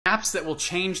Maps that will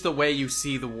change the way you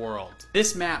see the world.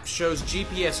 This map shows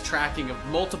GPS tracking of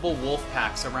multiple wolf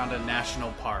packs around a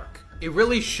national park. It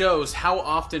really shows how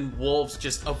often wolves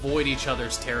just avoid each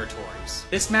other's territories.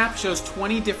 This map shows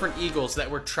 20 different eagles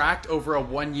that were tracked over a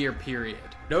 1-year period.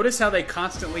 Notice how they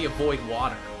constantly avoid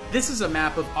water. This is a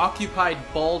map of occupied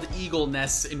bald eagle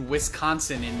nests in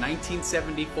Wisconsin in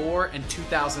 1974 and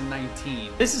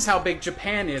 2019. This is how big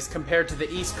Japan is compared to the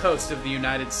east coast of the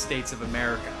United States of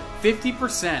America.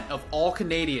 50% of all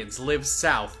Canadians live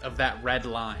south of that red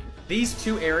line. These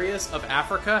two areas of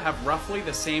Africa have roughly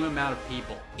the same amount of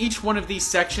people. Each one of these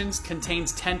sections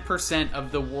contains 10%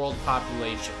 of the world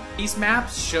population. These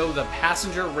maps show the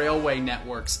passenger railway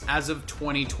networks as of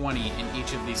 2020 in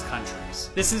each of these countries.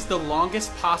 This is the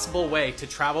longest possible way to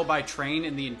travel by train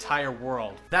in the entire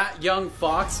world. That young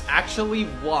fox actually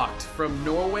walked from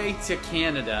Norway to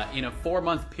Canada in a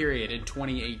 4-month period in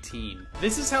 2018.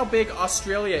 This is how big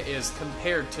Australia is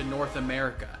compared to North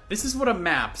America. This is what a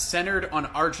map centered on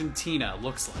Argentina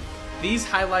looks like. These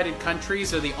highlighted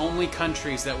countries are the only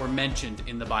countries that were mentioned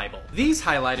in the Bible. These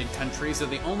highlighted countries are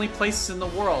the only places in the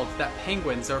world that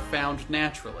penguins are found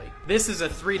naturally. This is a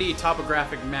 3D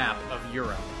topographic map of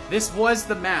Europe. This was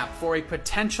the map for a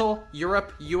potential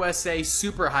Europe-USA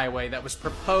superhighway that was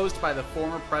proposed by the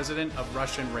former president of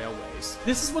Russian Railways.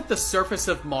 This is what the surface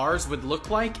of Mars would look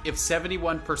like if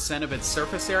 71% of its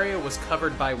surface area was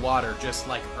covered by water, just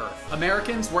like Earth.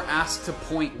 Americans were asked to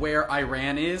point where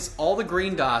Iran is. All the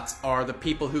green dots are the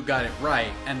people who got it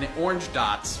right, and the orange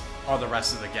dots are the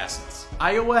rest of the guesses.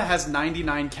 Iowa has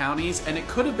 99 counties, and it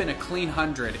could have been a clean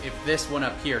 100 if this one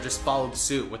up here just followed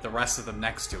suit with the rest of them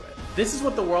next to it. This is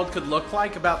what the world could look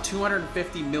like about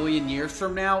 250 million years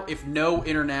from now if no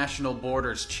international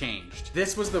borders changed.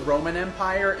 This was the Roman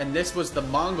Empire, and this was the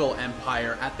Mongol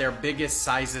Empire at their biggest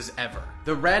sizes ever.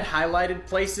 The red highlighted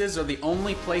places are the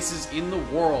only places in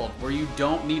the world where you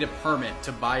don't need a permit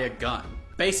to buy a gun.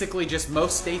 Basically just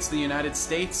most states in the United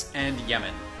States and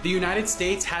Yemen. The United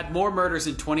States had more murders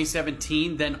in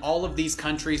 2017 than all of these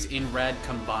countries in red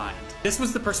combined. This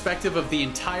was the perspective of the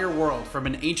entire world from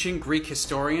an ancient Greek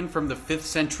historian from the 5th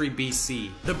century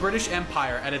BC. The British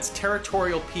Empire at its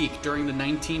territorial peak during the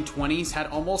 1920s had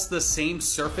almost the same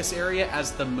surface area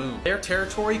as the moon. Their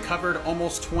territory covered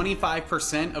almost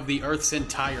 25% of the Earth's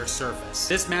entire surface.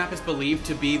 This map is believed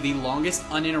to be the longest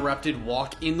uninterrupted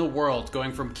walk in the world,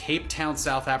 going from Cape Town,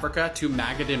 South Africa to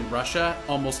Magadan, Russia,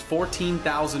 almost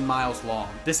 14,000 miles long.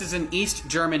 This is an East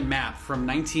German map from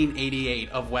 1988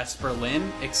 of West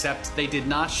Berlin, except they did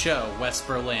not show West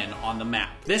Berlin on the map.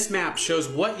 This map shows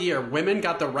what year women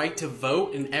got the right to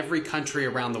vote in every country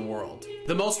around the world.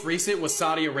 The most recent was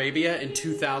Saudi Arabia in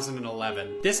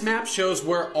 2011. This map shows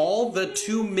where all the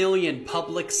 2 million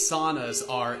public saunas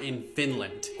are in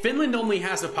Finland. Finland only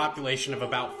has a population of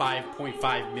about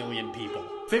 5.5 million people.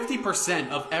 50%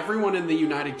 of everyone in the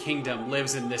United Kingdom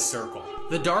lives in this circle.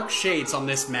 The dark shades on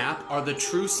this map are the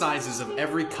true sizes of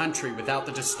every country without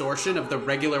the distortion of the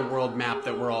regular world map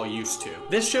that we're all used to.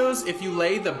 This shows if you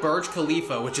lay the Burj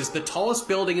Khalifa, which is the tallest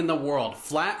building in the world,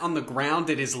 flat on the ground,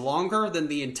 it is longer than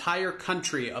the entire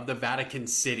country of the Vatican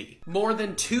City. More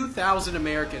than 2,000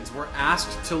 Americans were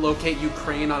asked to locate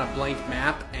Ukraine on a blank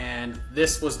map, and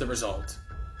this was the result.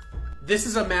 This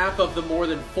is a map of the more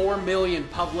than 4 million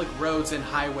public roads and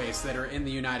highways that are in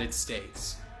the United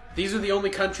States. These are the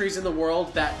only countries in the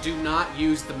world that do not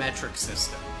use the metric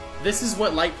system. This is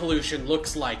what light pollution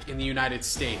looks like in the United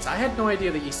States. I had no idea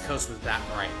the East Coast was that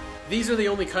bright. These are the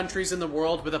only countries in the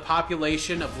world with a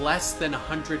population of less than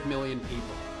 100 million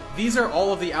people. These are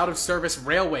all of the out-of-service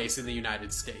railways in the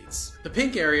United States. The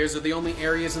pink areas are the only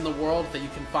areas in the world that you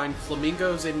can find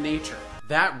flamingos in nature.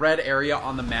 That red area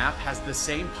on the map has the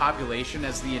same population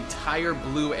as the entire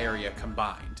blue area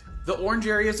combined. The orange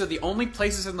areas are the only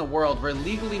places in the world where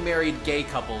legally married gay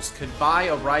couples could buy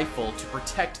a rifle to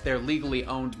protect their legally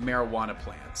owned marijuana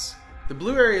plants. The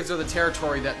blue areas are the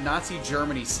territory that Nazi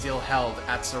Germany still held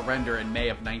at surrender in May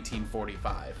of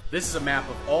 1945. This is a map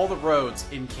of all the roads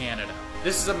in Canada.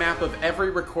 This is a map of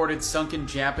every recorded sunken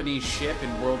Japanese ship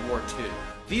in World War II.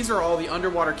 These are all the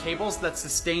underwater cables that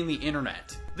sustain the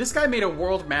internet. This guy made a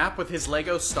world map with his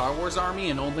Lego Star Wars army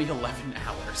in only 11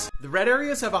 hours. The red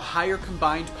areas have a higher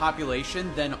combined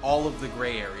population than all of the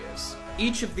gray areas.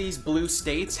 Each of these blue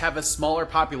states have a smaller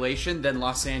population than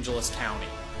Los Angeles County.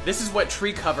 This is what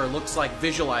tree cover looks like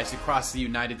visualized across the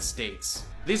United States.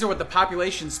 These are what the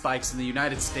population spikes in the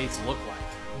United States look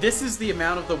like. This is the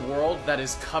amount of the world that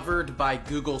is covered by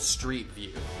Google Street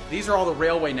View. These are all the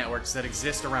railway networks that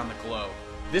exist around the globe.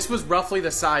 This was roughly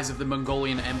the size of the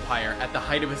Mongolian Empire at the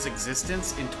height of its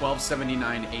existence in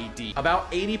 1279 AD. About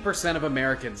 80% of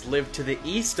Americans live to the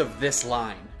east of this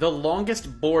line. The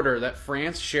longest border that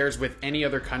France shares with any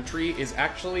other country is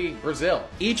actually Brazil.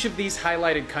 Each of these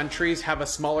highlighted countries have a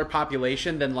smaller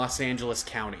population than Los Angeles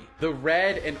County. The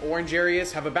red and orange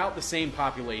areas have about the same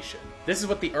population. This is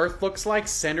what the Earth looks like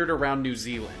centered around New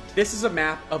Zealand. This is a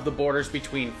map of the borders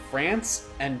between France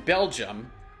and Belgium,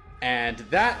 and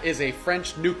that is a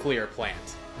French nuclear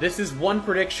plant. This is one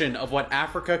prediction of what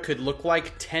Africa could look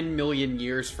like 10 million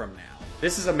years from now.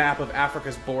 This is a map of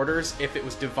Africa's borders if it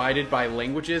was divided by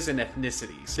languages and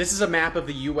ethnicities. This is a map of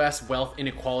the US wealth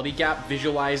inequality gap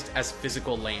visualized as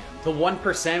physical land. The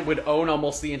 1% would own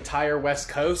almost the entire West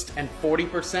Coast, and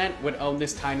 40% would own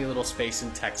this tiny little space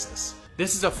in Texas.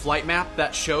 This is a flight map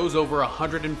that shows over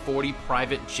 140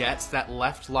 private jets that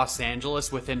left Los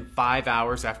Angeles within 5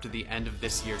 hours after the end of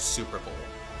this year's Super Bowl.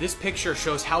 This picture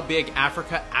shows how big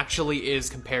Africa actually is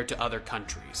compared to other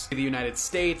countries. The United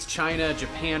States, China,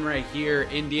 Japan right here,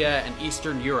 India, and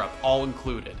Eastern Europe all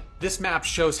included. This map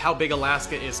shows how big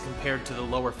Alaska is compared to the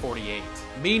lower 48.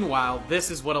 Meanwhile, this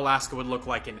is what Alaska would look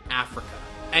like in Africa.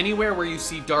 Anywhere where you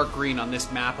see dark green on this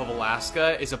map of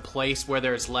Alaska is a place where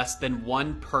there's less than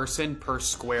 1 person per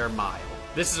square mile.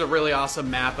 This is a really awesome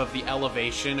map of the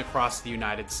elevation across the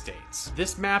United States.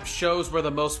 This map shows where the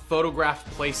most photographed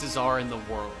places are in the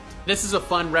world. This is a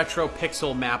fun retro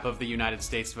pixel map of the United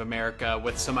States of America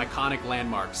with some iconic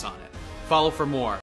landmarks on it. Follow for more.